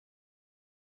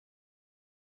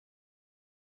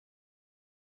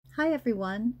Hi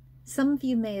everyone. Some of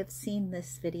you may have seen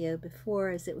this video before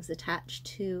as it was attached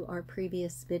to our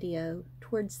previous video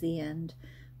towards the end,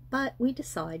 but we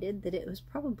decided that it was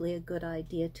probably a good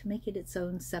idea to make it its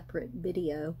own separate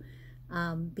video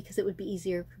because it would be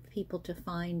easier for people to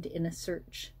find in a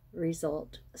search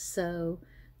result. So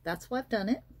that's why I've done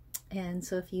it. And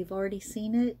so if you've already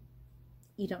seen it,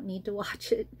 you don't need to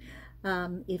watch it.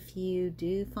 If you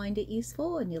do find it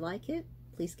useful and you like it,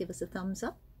 please give us a thumbs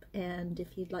up. And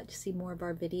if you'd like to see more of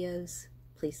our videos,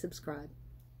 please subscribe.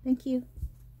 Thank you.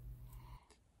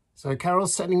 So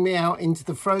Carol's sending me out into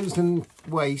the frozen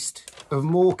waste of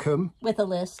Morecambe. With a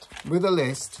list. With a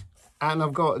list. And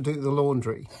I've got to do the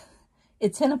laundry.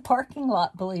 It's in a parking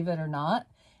lot, believe it or not.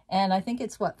 And I think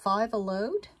it's, what, $5 a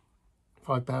load?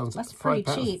 £5. That's pretty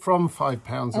cheap. From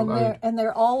 £5 a load. And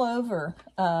they're all over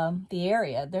the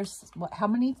area. There's, what, how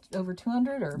many? Over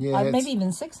 200? Or yeah, maybe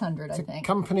even 600, I think.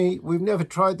 Company, we've never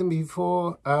tried them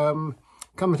before.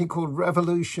 Company called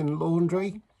Revolution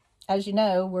Laundry. As you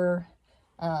know, we're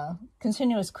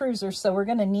continuous cruisers, so we're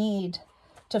going to need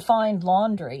to find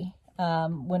laundry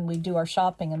when we do our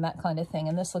shopping and that kind of thing.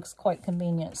 And this looks quite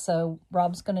convenient. So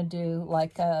Rob's going to do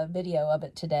like a video of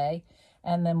it today,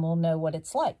 and then we'll know what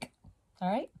it's like. All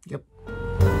right? Yep.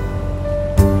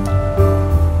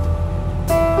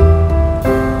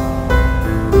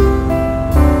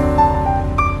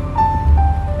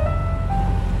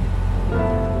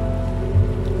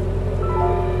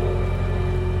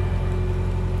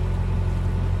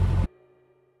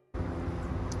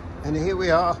 And here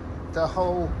we are, the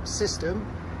whole system.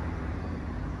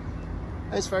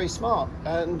 It's very smart,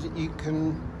 and you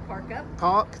can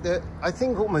park. I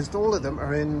think almost all of them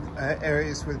are in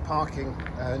areas with parking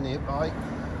nearby.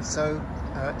 So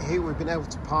here we've been able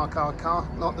to park our car,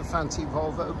 not the fancy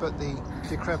Volvo, but the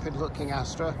decrepit looking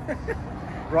Astra,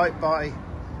 right by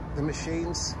the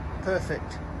machines.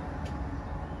 Perfect.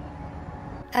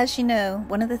 As you know,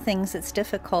 one of the things that's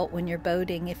difficult when you're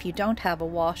boating, if you don't have a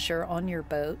washer on your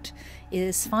boat,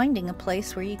 is finding a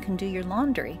place where you can do your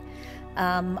laundry.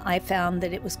 I found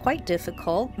that it was quite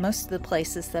difficult. Most of the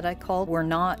places that I called were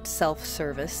not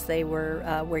self-service. They were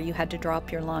where you had to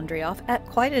drop your laundry off at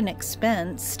quite an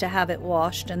expense to have it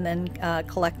washed and then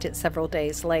collect it several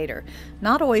days later.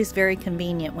 Not always very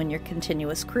convenient when you're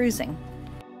continuous cruising.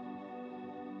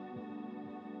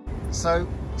 So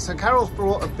Carol's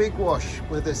brought a big wash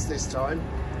with us this time,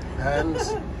 and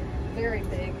very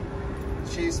big.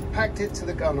 She's packed it to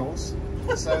the gunnels.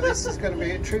 So this is going to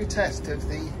be a true test of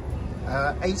the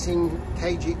 18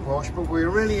 kg wash, but we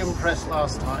were really impressed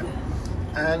last time,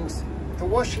 and the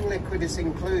washing liquid is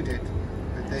included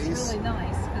with these. It's really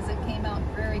nice because it came out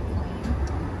very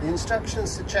clean. The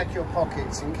instructions to check your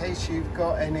pockets in case you've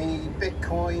got any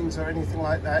bitcoins or anything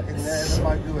like that in there that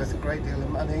might be worth a great deal of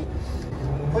money.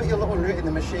 Put your laundry in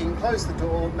the machine, close the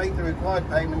door, make the required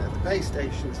payment at the pay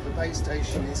station. So the pay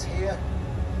station is here,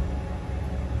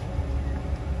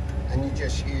 and you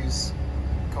just use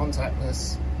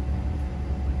contactless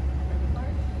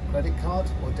credit card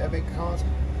or debit card,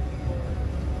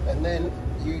 and then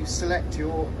you select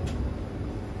your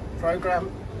program,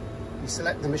 you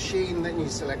select the machine, then you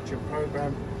select your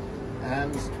program,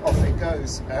 and off it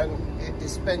goes, and it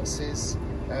dispenses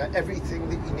everything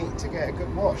that you need to get a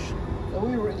good wash. So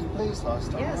we were really pleased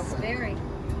last time. Yes, very.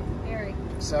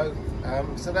 So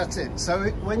so that's it. So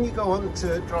when you go on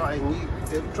to drying,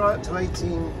 you dry up to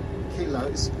 18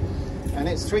 kilos, and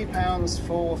it's £3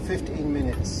 for 15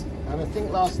 minutes. And I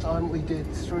think last time we did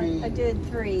 3. I did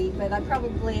 3, but I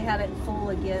probably had it full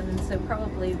again, so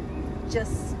probably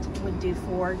just would do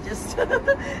 4. Just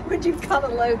when you've got a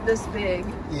load this big.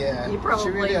 Yeah, you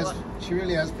probably she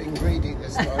really has been greedy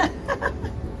this time.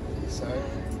 So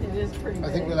it is pretty big.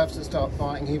 I think we'll have to start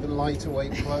buying even lighter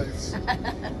weight clothes.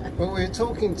 But we were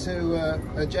talking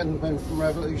to a gentleman from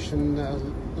Revolution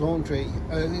Laundry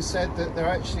who said that they're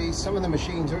actually, some of the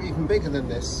machines are even bigger than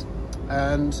this,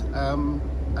 and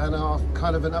are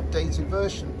kind of an updated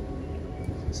version.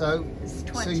 So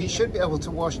you should be able to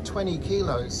wash 20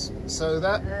 kilos. So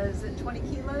that is it 20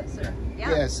 kilos? Or?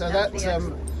 Yeah. So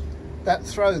that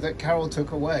throw that Carol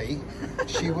took away,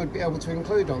 she would be able to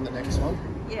include on the next one.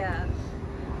 Yeah.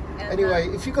 And anyway,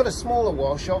 if you've got a smaller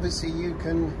wash, obviously you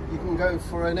can go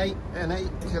for an 8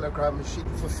 kilogram machine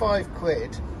for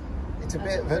 £5. It's a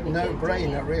bit of a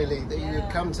no-brainer, really, that you would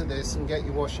come to this and get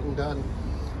your washing done.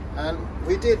 And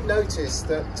we did notice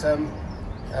that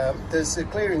there's a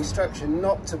clear instruction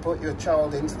not to put your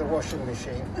child into the washing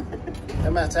machine,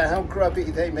 no matter how grubby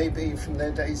they may be from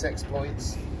their day's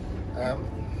exploits.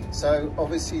 So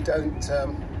obviously don't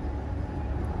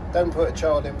put a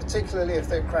child in, particularly if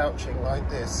they're crouching like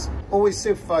this. Always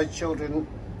supervise children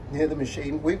near the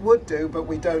machine. We would do, but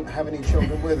we don't have any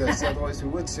children with us, otherwise we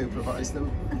would supervise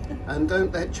them. And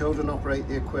don't let children operate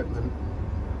the equipment.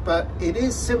 But it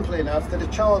is simple enough that a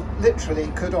child literally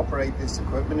could operate this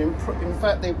equipment. In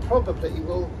fact, they probably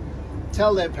will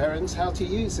tell their parents how to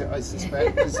use it, I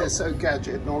suspect, because they're so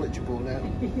gadget knowledgeable now.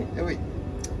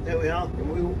 There we are,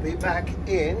 and we will be back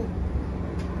in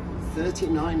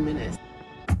 39 minutes.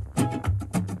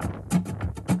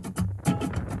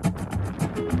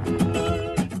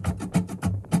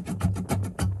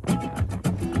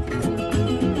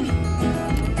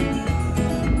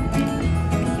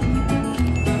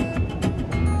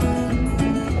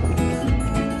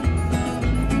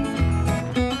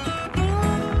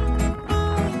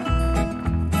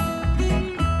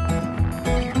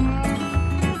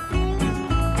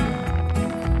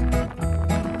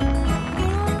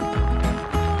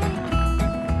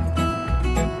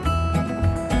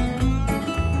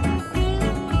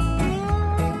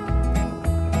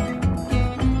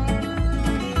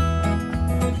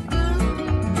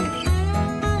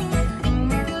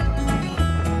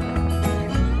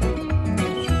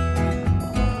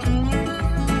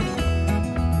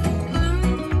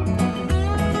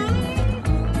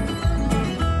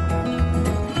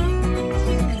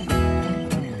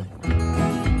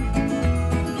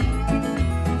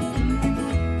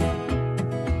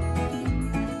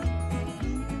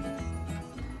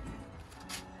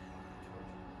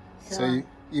 So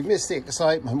you missed the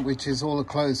excitement, which is all the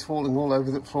clothes falling all over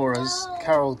the floor as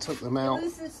Carol took them out. It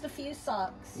was just a few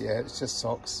socks. Yeah, it's just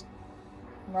socks.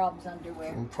 Rob's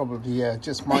underwear. And probably, yeah,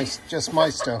 just my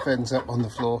stuff ends up on the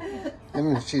floor.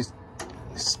 And she's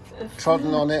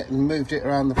trodden on it and moved it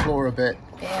around the floor a bit.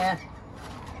 Yeah,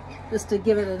 just to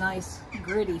give it a nice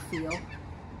gritty feel.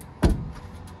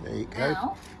 There you go.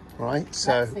 Now, right,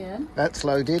 so that's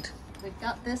loaded. We've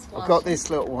got this one. I've got this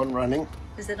little one running.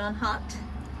 Is it on hot?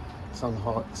 It's on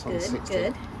hot, it's on 60.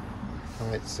 Good.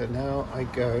 Right, so now I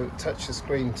go touch the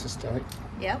screen to start.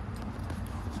 Yep.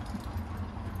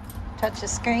 Touch the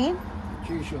screen.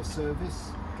 Choose your service,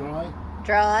 dry.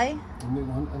 Dry. And we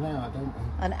want an hour, don't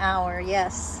we? An hour,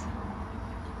 yes.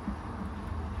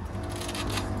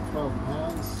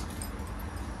 £12.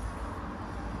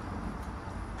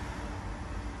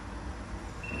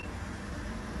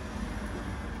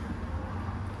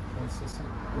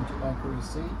 Would you like a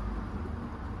receipt?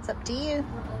 It's up to you.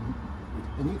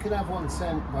 And you can have one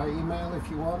sent by email if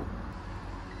you want.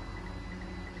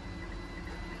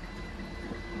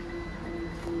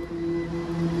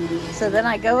 So then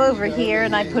I go over here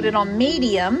and I put it on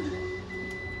medium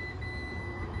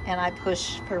and I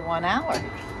push for 1 hour.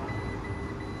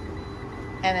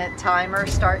 And a timer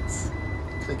starts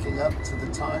clicking up to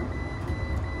the time.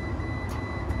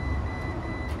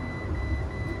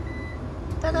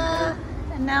 Ta-da!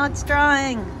 And now it's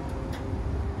drying.